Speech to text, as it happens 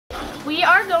we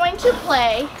are going to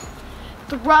play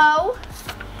throw,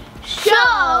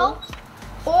 show,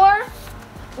 or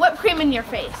whipped cream in your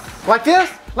face. Like this?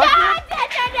 Like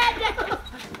this?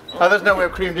 Oh, there's no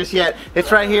whipped cream just yet.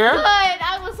 It's right here. Good.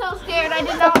 I was so scared. I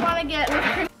did not want to get whipped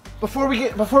cream. Before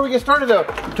we get started though,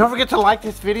 don't forget to like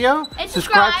this video, And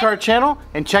subscribe to our channel,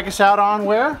 and check us out on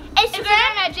where?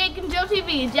 Instagram at Jake and Joe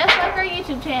TV, just like our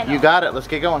YouTube channel. You got it. Let's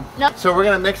get going. Nope. So we're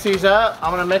gonna mix these up.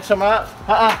 I'm gonna mix them up.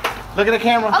 Look at the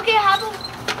camera. Okay, how do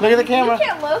Look at the camera. you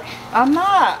can't look. I'm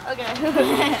not. Okay.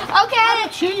 I'm Okay. a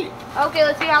cheat. Okay,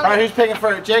 let's see how. All right, who's picking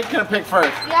first? Jake's gonna pick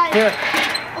first. Yeah. Here.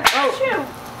 Oh, shoot.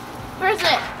 Where's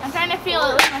it? I'm trying to feel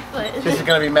it with my foot. This is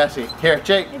gonna be messy. Here,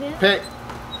 Jake, It is? pick.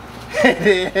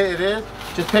 It is.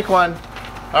 Just pick one.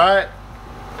 All right.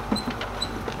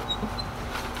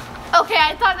 Okay,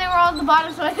 I thought they were all at the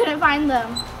bottom, so I couldn't find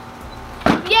them.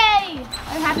 Yay!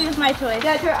 I'm happy with my choice.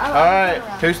 All right.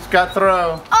 Who's got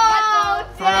throw? Oh,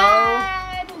 Throw.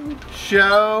 Dad!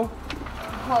 Show.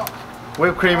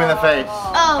 Whipped cream in the face.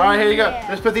 Oh, All right, here you go. yeah.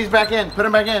 Let's put these back in. Put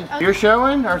them back in. Okay. You're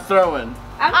showing or throwing?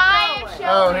 I am showing.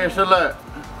 Oh, here. So look.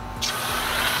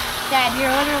 Dad,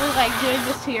 you're literally like doing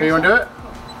this to yourself. Here, you want to do it?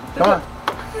 Come on.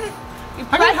 You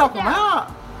I press can help it them down.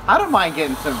 out. I don't mind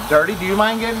getting some dirty. Do you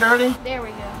mind getting dirty? There we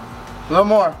go. A little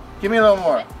more. Give me a little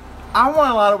more. I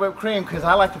want a lot of whipped cream because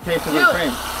I like to taste the whipped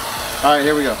cream. All right,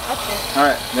 here we go. That's it. All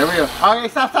right, there we go. Okay,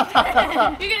 stop.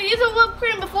 You're gonna use a whipped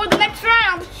cream before the next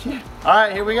round. All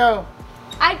right, here we go.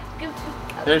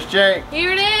 There's Jake.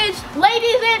 Here it is,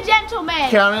 ladies and gentlemen.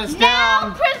 Count us now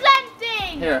down.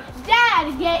 presenting Here.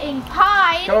 Dad getting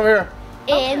pied Come over here.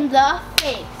 in the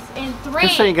face. In 3,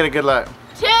 Just so you get a good look.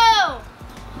 2, 1.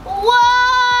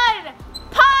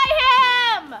 Pie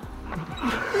him!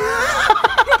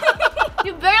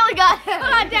 You barely got him.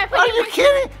 Come on, Dad. Are you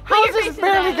kidding? How is this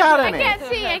barely got I any? can't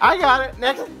see. I got it.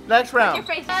 Next round. Your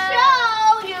face.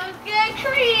 Show you get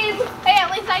cream. Hey,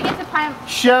 at least I get to pie him.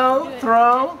 Show,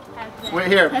 throw. Wait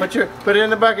here. Put it in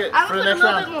the bucket I'm for the gonna next put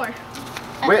a little round.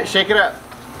 bit more. Wait, shake it up.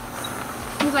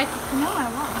 He's like, no, I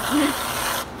won't.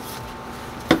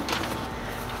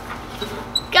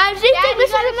 Guys, do you think this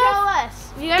is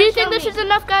enough? Do you think this is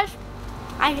enough, guys?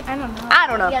 I don't know. I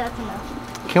don't know. Yeah, that's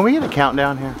enough. Can we get a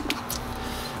countdown here?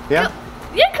 Yeah?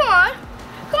 Yeah, come on.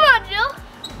 Come on, Jill.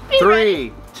 Be 3,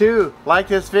 ready. 2, like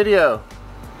this video.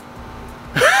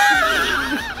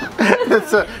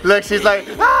 So, look, she's like,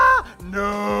 ah,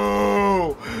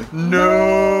 no,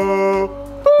 no.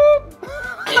 Boop.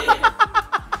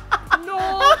 No,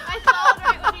 I saw it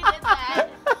right when you did that.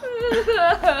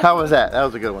 How was that? That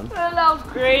was a good one. That was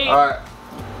great. All right.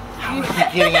 How is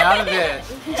he getting out of this?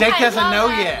 Jake doesn't know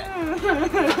yet.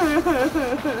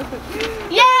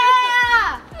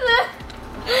 Yeah!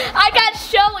 I got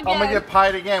show again. I'm gonna get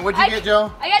pied again. What'd you get,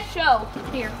 Joe? I got show.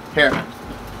 Here. Here.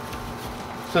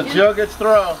 So Joe gets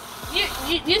throw. You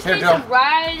Here, stick Joe. him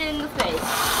right in the face.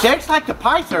 Jake's like the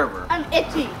pie server. I'm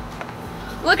itchy.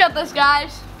 Look at this,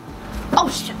 guys. Oh,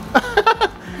 shit.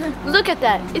 Look at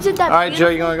that. Isn't that All right, Joe,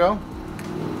 you gonna go?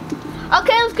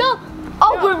 Okay, let's go.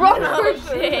 Oh, we're running for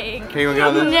Jake. Okay, you wanna go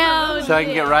on this? No, So I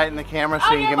can get right in the camera so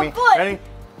Oh, you can yeah, get my me. foot. Ready?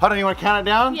 Hold on, you wanna count it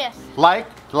down? Yes. Like.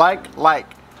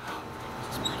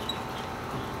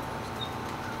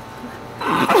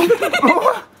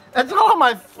 It's all on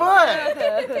my foot.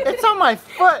 It's on my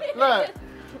foot. Look.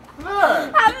 Look.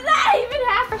 How did that even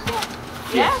happen?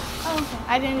 Yeah? Oh, okay.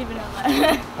 I didn't even know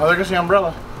that. Oh, there goes the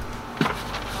umbrella.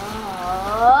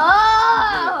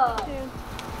 Oh!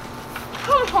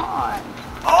 Come on.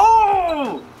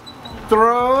 Oh!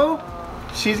 Throw.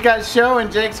 She's got show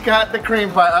and Jake's got the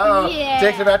cream pie. Uh oh. Yeah.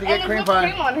 Jake's about to get And cream there's no pie.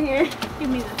 cream on here. Give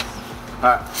me this.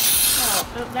 Alright.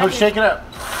 Oh, shake it up.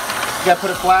 You gotta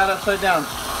put it flat upside down.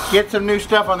 Get some new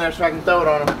stuff on there so I can throw it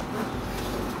on him.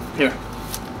 Here.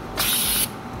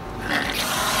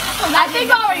 I think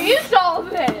I already used all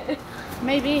of it.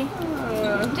 Maybe.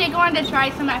 Jake wanted to try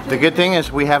some after The good thing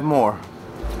is we have more.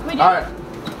 We do. Alright.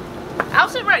 I'll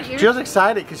sit right here. Jill's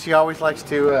excited because she always likes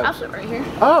to. I'll sit right here.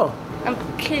 Oh. I'm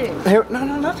kidding. Here,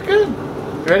 no, that's good.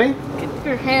 Ready? Get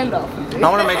your hand off. I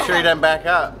want to make sure he doesn't back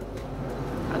up.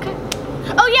 Okay.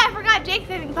 Oh yeah, I forgot Jake's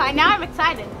hitting pie. Now I'm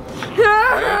excited. 3,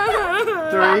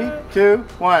 2,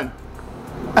 1.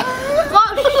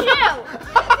 Oh shoot!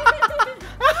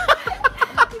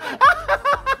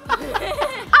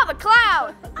 I'm a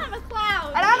clown. I'm a clown.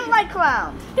 And I don't like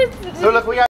clowns. So look, we got